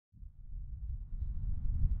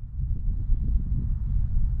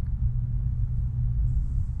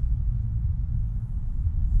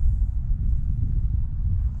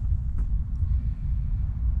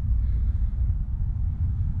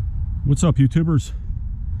What's up, YouTubers?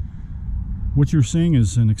 What you're seeing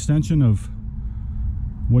is an extension of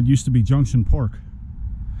what used to be Junction Park.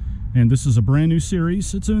 And this is a brand new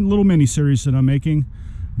series. It's a little mini series that I'm making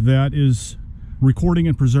that is recording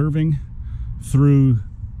and preserving through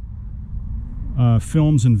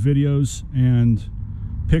films and videos and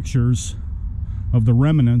pictures of the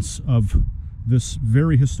remnants of this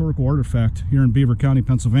very historical artifact here in Beaver County,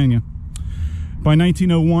 Pennsylvania. By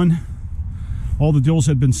 1901, all the deals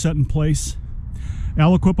had been set in place.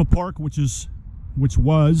 Aliquippa Park, which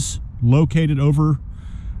was located over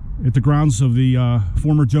at the grounds of the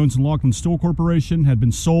former Jones and Laughlin Steel Corporation, had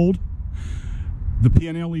been sold. The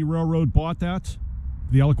P&L Railroad bought that.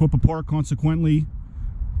 The Aliquippa Park consequently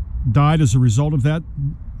died as a result of that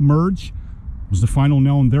merge. It was the final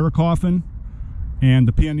nail in their coffin, and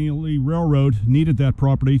the P&L Railroad needed that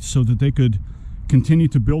property so that they could continue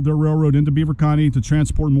to build their railroad into Beaver County to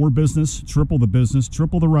transport more business, triple the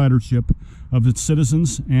ridership of its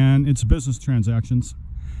citizens and its business transactions.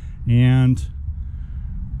 And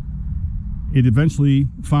it eventually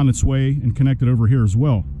found its way and connected over here as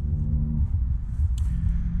well.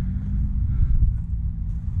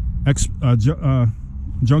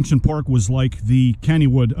 Junction Park was like the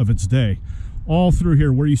Kennywood of its day. All through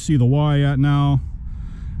here, where you see the Y at now,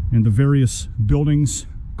 and the various buildings,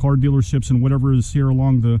 car dealerships, and whatever is here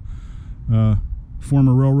along the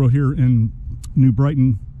former railroad here in New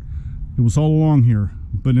Brighton, it was all along here.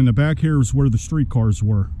 But in the back here is where the streetcars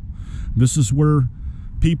were. This is where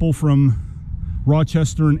people from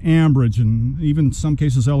Rochester and Ambridge, and even in some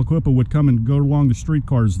cases Aliquippa, would come and go along the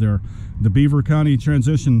streetcars there. The Beaver County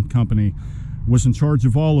Transition Company was in charge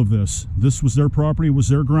of all of this. This was their property, was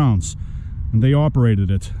their grounds, and they operated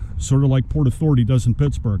it, sort of like Port Authority does in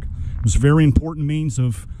Pittsburgh. It was a very important means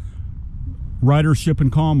of ridership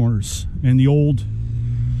and commerce in the old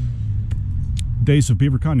days of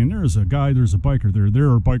Beaver County. And there's a guy, there's a biker there. There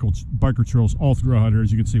are biker trails all throughout here,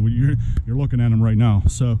 as you can see. You're looking at them right now.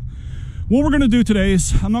 So what we're going to do today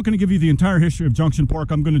is, I'm not going to give you the entire history of Junction Park.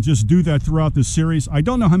 I'm going to just do that throughout this series. I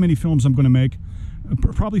don't know how many films I'm going to make,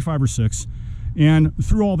 probably 5 or 6. And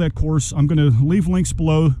through all that course, I'm going to leave links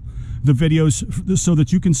below the videos so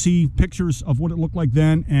that you can see pictures of what it looked like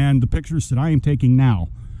then and the pictures that I am taking now.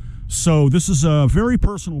 So this is a very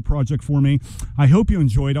personal project for me. I hope you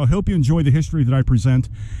enjoyed. I hope you enjoy the history that I present.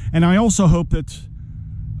 And I also hope that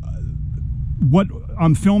what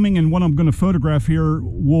I'm filming and what I'm going to photograph here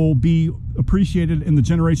will be appreciated in the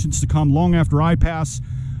generations to come long after I pass.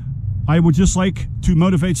 I would just like to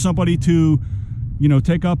motivate somebody to, you know,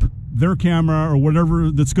 take up their camera or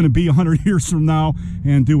whatever that's going to be 100 years from now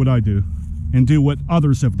and do what I do and do what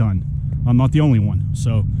others have done. I'm not the only one.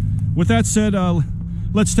 So with that said,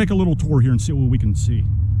 let's take a little tour here and see what we can see.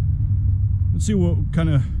 Let's see what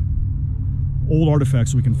kind of old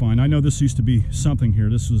artifacts we can find. I know this used to be something here.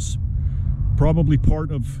 This was probably part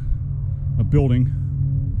of a building.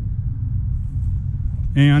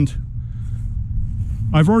 And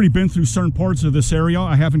I've already been through certain parts of this area.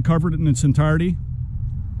 I haven't covered it in its entirety.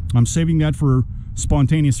 I'm saving that for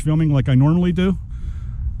spontaneous filming like I normally do.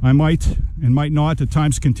 I might and might not at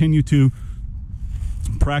times continue to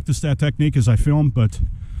practice that technique as I film, but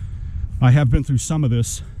I have been through some of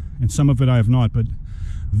this and some of it I have not. But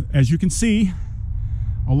as you can see,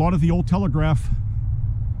 a lot of the old telegraph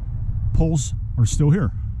poles are still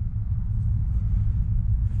here.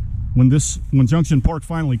 When Junction Park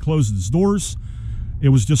finally closed its doors, it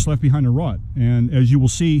was just left behind a rot. And as you will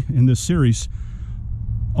see in this series,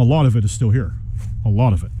 a lot of it is still here. A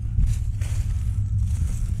lot of it.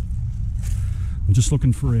 I'm just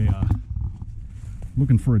looking for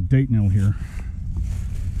a date nail here,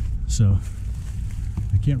 so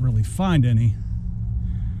I can't really find any.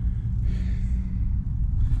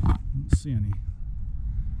 I don't see any.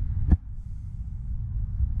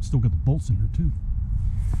 Still got the bolts in here too.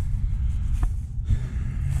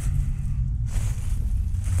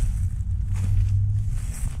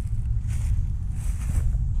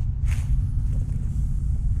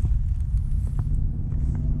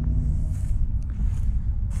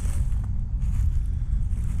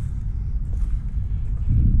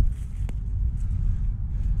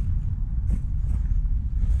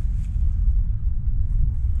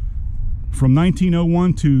 From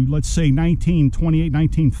 1901 to, let's say, 1928,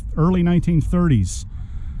 early 1930s,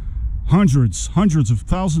 hundreds of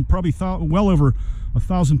thousands, probably well over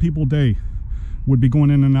 1,000 people a day would be going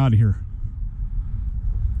in and out of here.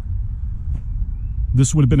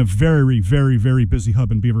 This would have been a very, very, very busy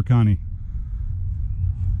hub in Beaver County.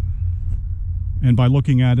 And by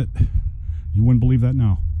looking at it, you wouldn't believe that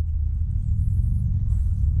now.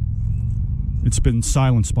 It's been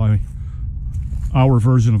silenced by our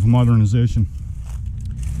version of modernization.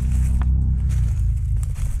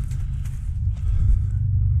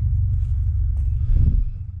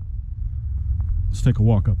 Let's take a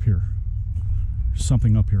walk up here. There's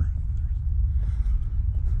something up here.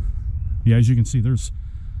 Yeah, as you can see, there's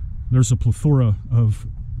a plethora of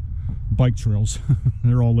bike trails.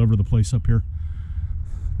 They're all over the place up here.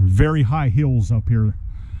 Very high hills up here.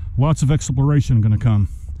 Lots of exploration going to come.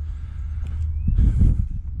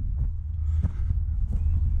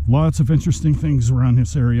 Lots of interesting things around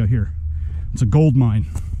this area here. It's a gold mine.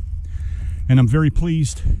 And I'm very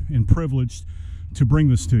pleased and privileged to bring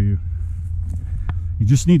this to you. You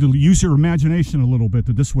just need to use your imagination a little bit,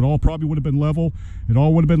 that this probably would have been level. It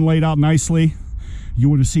all would have been laid out nicely. You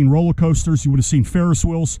would have seen roller coasters. You would have seen Ferris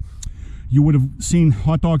wheels. You would have seen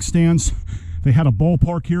hot dog stands. They had a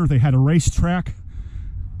ballpark here. They had a racetrack.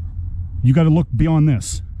 You got to look beyond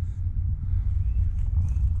this.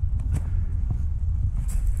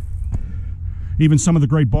 Even some of the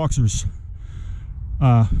great boxers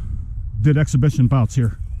did exhibition bouts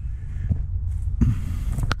here.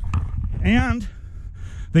 And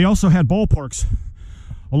they also had ballparks.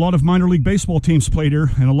 A lot of minor league baseball teams played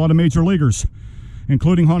here, and a lot of major leaguers,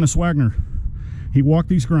 including Honus Wagner. He walked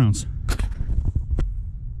these grounds.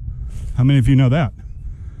 How many of you know that?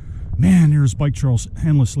 Man, there's bike trails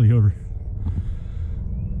endlessly over.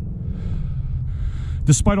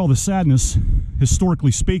 Despite all the sadness,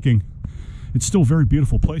 historically speaking, it's still a very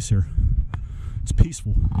beautiful place here. It's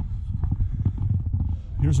peaceful.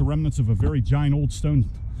 Here's the remnants of a very giant old stone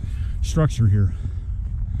structure here.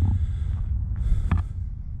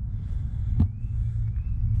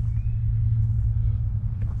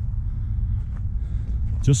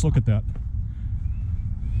 Just look at that.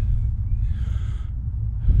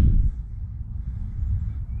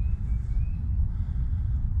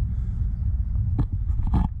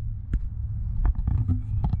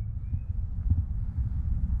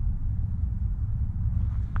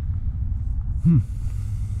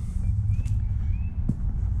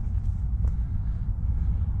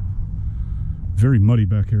 Very muddy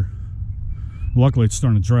back here. Luckily, it's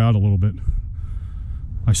starting to dry out a little bit.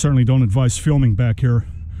 I certainly don't advise filming back here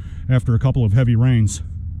after a couple of heavy rains.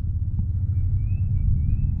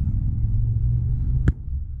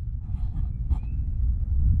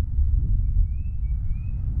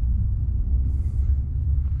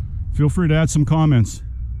 Feel free to add some comments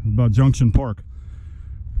about Junction Park.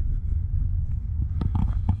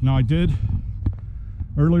 Now,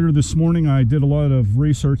 earlier this morning, I did a lot of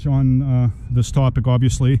research on this topic,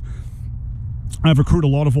 obviously. I've accrued a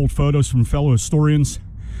lot of old photos from fellow historians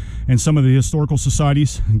and some of the historical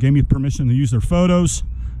societies, and gave me permission to use their photos.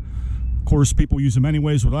 Of course, people use them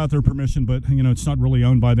anyways without their permission, but you know, it's not really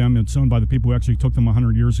owned by them. It's owned by the people who actually took them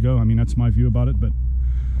 100 years ago. I mean, that's my view about it, but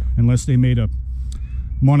unless they made a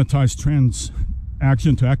monetized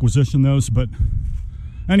transaction to acquisition those. But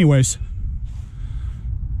anyways,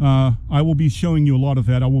 I will be showing you a lot of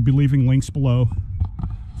that. I will be leaving links below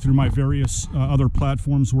through my various other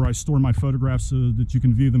platforms where I store my photographs so that you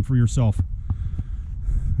can view them for yourself.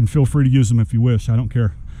 And feel free to use them if you wish. I don't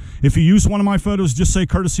care. If you use one of my photos, just say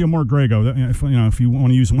courtesy of Mark Grego. If you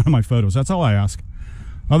want to use one of my photos, that's all I ask.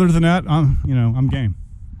 Other than that, I'm game.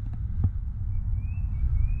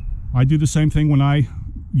 I do the same thing when I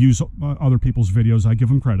use other people's videos. I give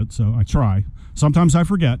them credit, so I try. Sometimes I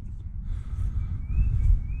forget.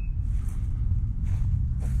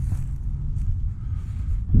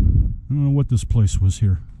 I don't know what this place was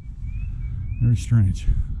here. Very strange.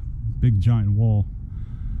 Big giant wall.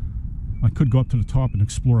 I could go up to the top and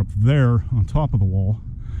explore up there on top of the wall.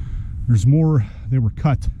 There's more, they were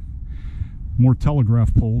cut. More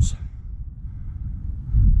telegraph poles.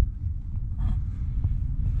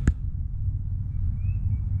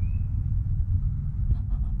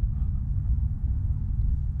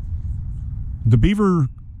 The Beaver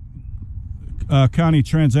County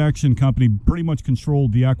Transaction Company pretty much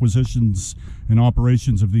controlled the acquisitions and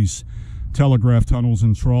operations of these telegraph tunnels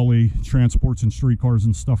and trolley transports and streetcars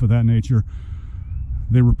and stuff of that nature.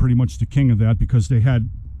 They were pretty much the king of that because they had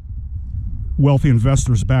wealthy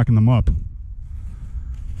investors backing them up.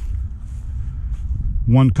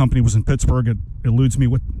 One company was in Pittsburgh. It eludes me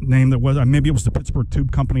what name that was. Maybe it was the Pittsburgh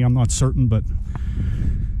Tube Company. I'm not certain, but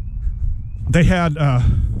they had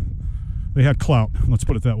clout. Let's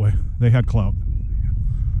put it that way. They had clout.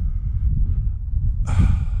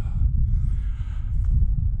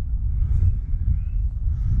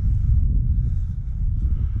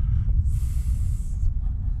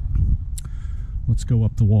 Let's go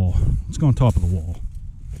up the wall. Let's go on top of the wall.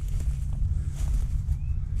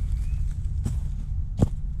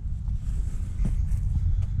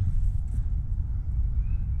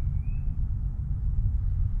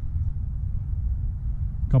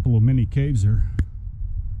 Couple of mini caves there.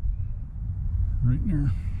 Right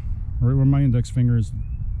there. Right where my index finger is.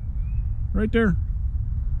 Right there.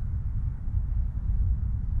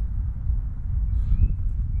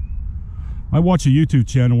 I watch a YouTube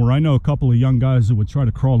channel where I know a couple of young guys that would try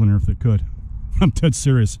to crawl in there if they could. I'm dead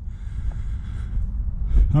serious.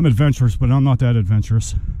 I'm adventurous, but I'm not that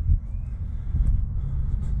adventurous.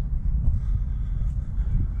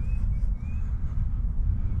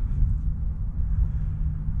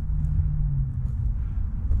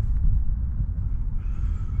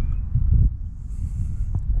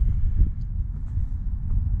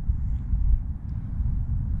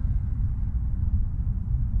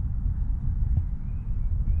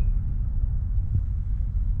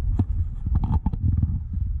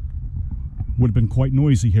 Would have been quite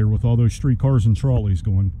noisy here with all those streetcars and trolleys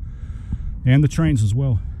going, and the trains as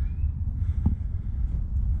well.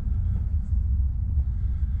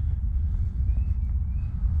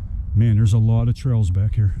 Man, there's a lot of trails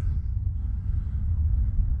back here.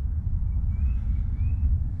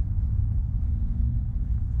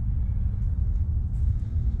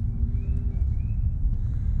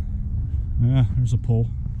 Yeah, there's a pole.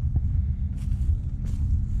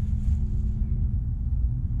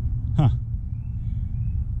 Huh.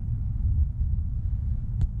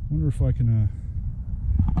 Wonder if I can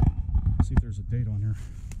see if there's a date on here.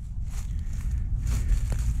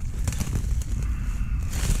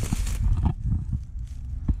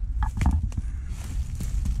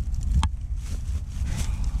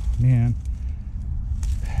 Man,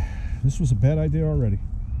 this was a bad idea already.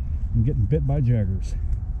 I'm getting bit by jaggers.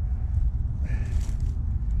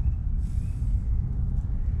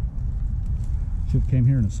 Should have came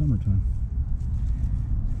here in the summertime.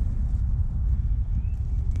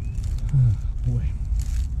 Oh, boy.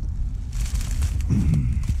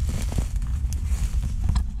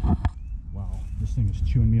 Wow, this thing is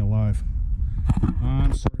chewing me alive.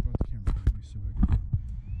 I'm sorry about the camera. Let me see what I can.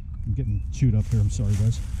 I'm getting chewed up here. I'm sorry,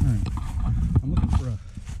 guys. All right. I'm looking for a...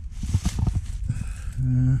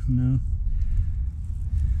 no.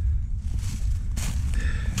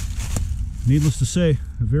 Needless to say,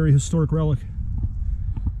 a very historic relic.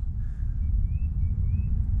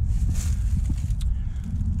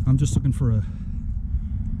 I'm just looking for a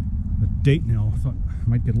date now. I thought I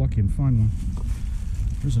might get lucky and find one.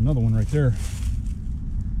 There's another one right there.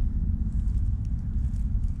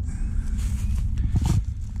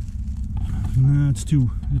 Nah,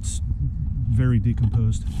 it's very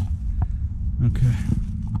decomposed. Okay.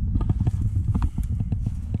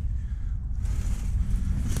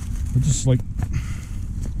 But just like,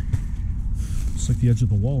 it's like the edge of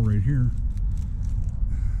the wall right here.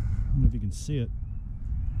 I don't know if you can see it.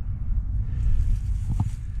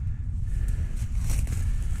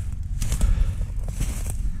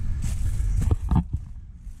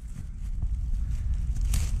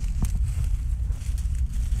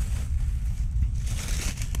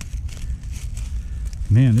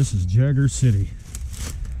 Man, this is Jagger City.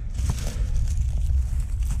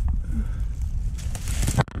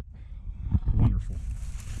 Wonderful.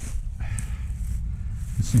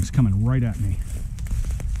 This thing's coming right at me.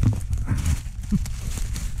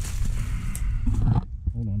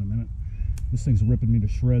 Hold on a minute. This thing's ripping me to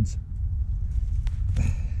shreds.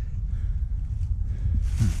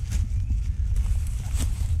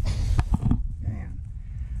 Man,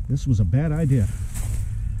 this was a bad idea.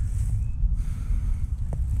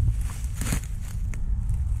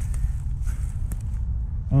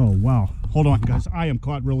 Oh, wow. Hold on, guys. I am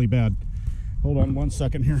caught really bad. Hold on 1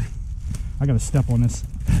 second here. I got to step on this.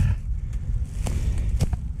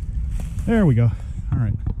 There we go. All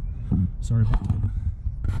right. Sorry about that.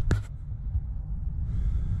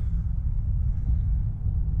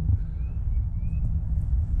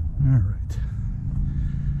 All right.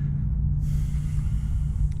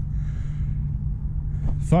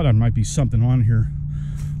 Thought there might be something on here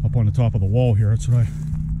up on the top of the wall here. That's what I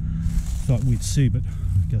thought we'd see, but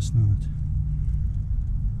I guess not.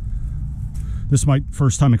 This is my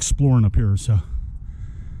first time exploring up here, so.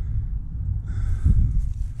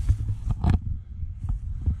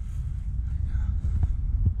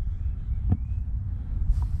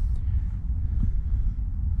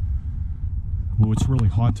 Oh, it's really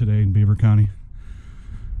hot today in Beaver County.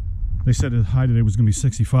 They said the high today was going to be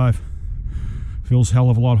 65. Feels a hell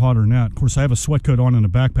of a lot hotter than that. Of course, I have a sweat coat on and a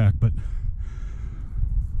backpack, but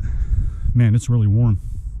man, it's really warm.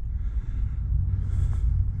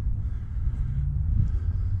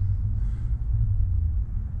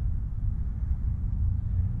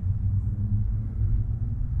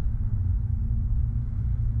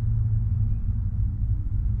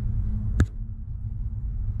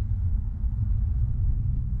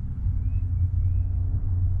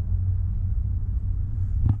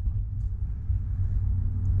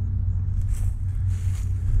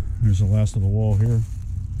 the last of the wall here.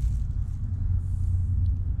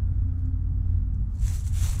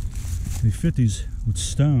 They fit these with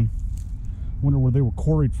stone. Wonder where they were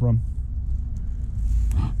quarried from.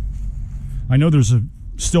 I know there's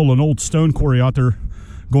still an old stone quarry out there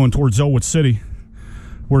going towards Elwood City,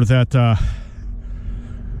 where that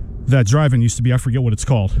drive-in used to be. I forget what it's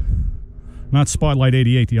called. Not Spotlight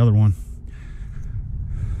 88, the other one.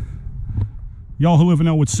 Y'all who live in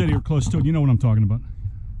Elwood City or close to it, you know what I'm talking about.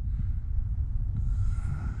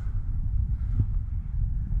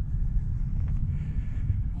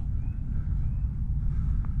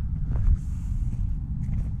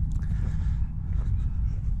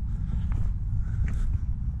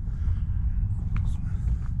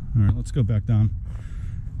 All right, let's go back down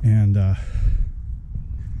and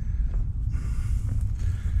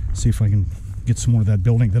see if I can get some more of that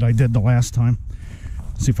building that I did the last time.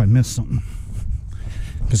 See if I missed something.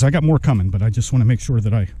 Because I got more coming, but I just want to make sure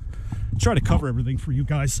that I try to cover everything for you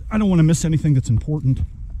guys. I don't want to miss anything that's important.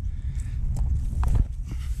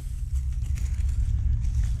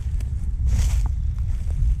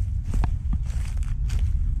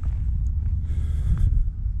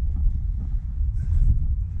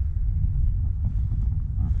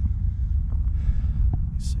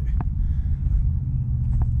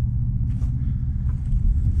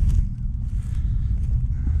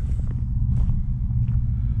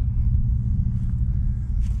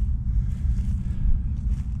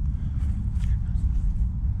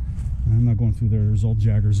 I'm not going through there. There's old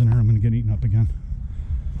jaggers in there. I'm going to get eaten up again.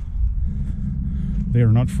 They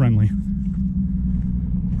are not friendly.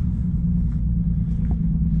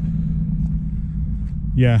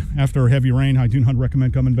 Yeah, after a heavy rain, I do not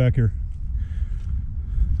recommend coming back here.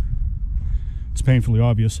 It's painfully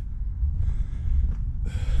obvious.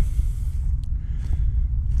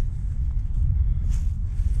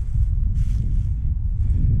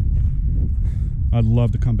 I'd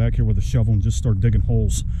love to come back here with a shovel and just start digging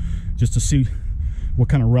holes, just to see what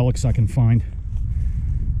kind of relics I can find.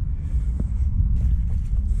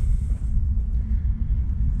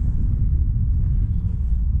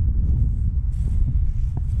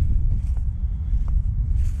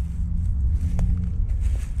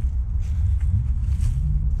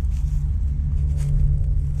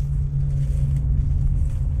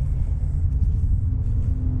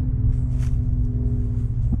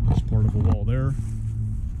 There's part of a wall there.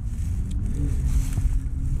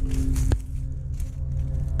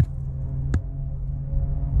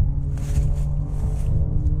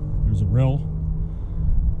 Rail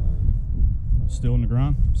still in the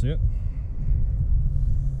ground. See it?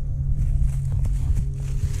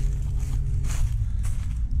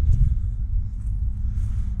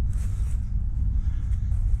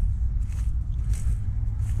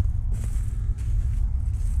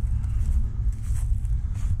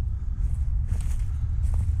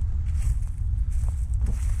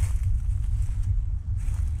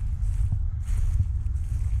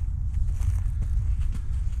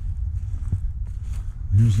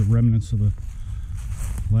 Here's the remnants of the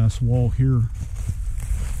last wall here.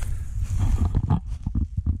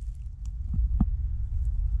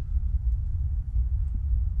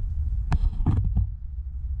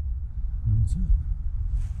 That's it.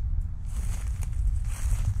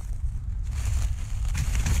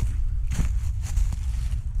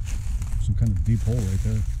 Some kind of deep hole right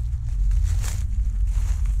there.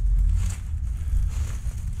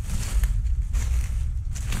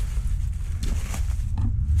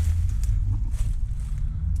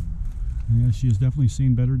 Yeah, she has definitely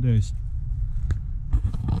seen better days.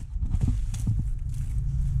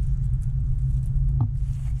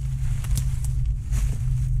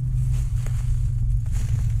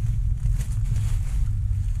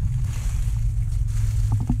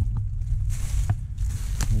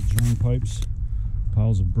 Old drain pipes,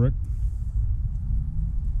 piles of brick.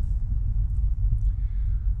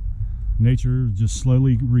 Nature just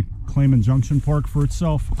slowly reclaiming Junction Park for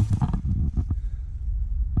itself.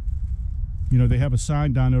 You know, they have a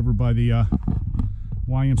sign down over by the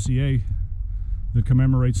YMCA that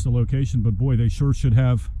commemorates the location, but boy, they sure should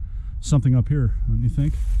have something up here, don't you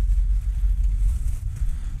think?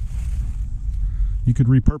 You could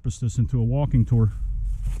repurpose this into a walking tour.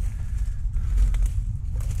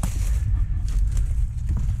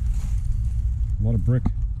 A lot of brick,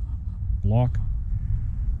 block,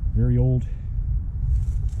 very old.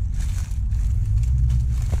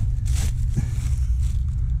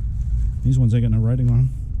 These ones ain't got no writing on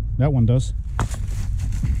them. That one does.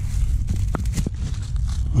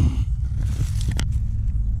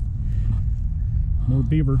 More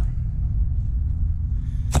beaver.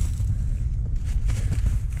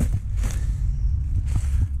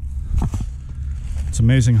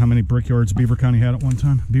 amazing how many brickyards Beaver County had at one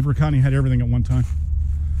time. Beaver County had everything at one time.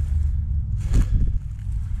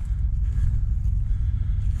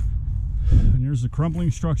 And there's the crumbling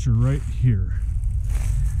structure right here.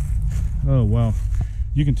 Oh, wow.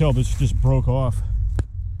 You can tell this just broke off.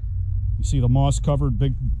 You see the moss-covered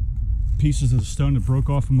big pieces of the stone that broke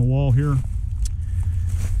off from the wall here.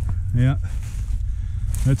 Yeah.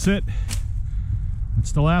 That's it.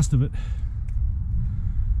 That's the last of it.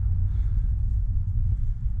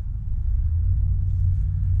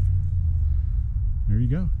 There you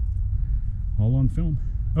go. All on film.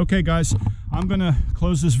 Okay, guys, I'm going to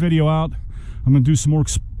close this video out. I'm going to do some more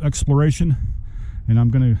exploration, and I'm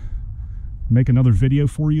going to make another video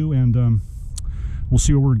for you, and we'll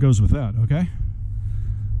see where it goes with that, okay?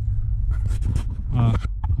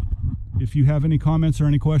 If you have any comments or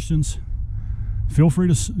any questions, feel free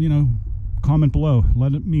to, you know, comment below.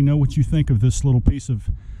 Let me know what you think of this little piece of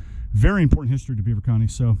very important history to Beaver County.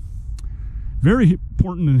 So, very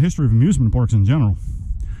important in the history of amusement parks in general,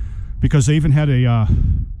 because they even had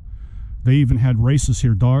races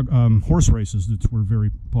here, horse races that were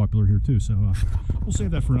very popular here too. So we'll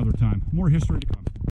save that for another time. More history to come.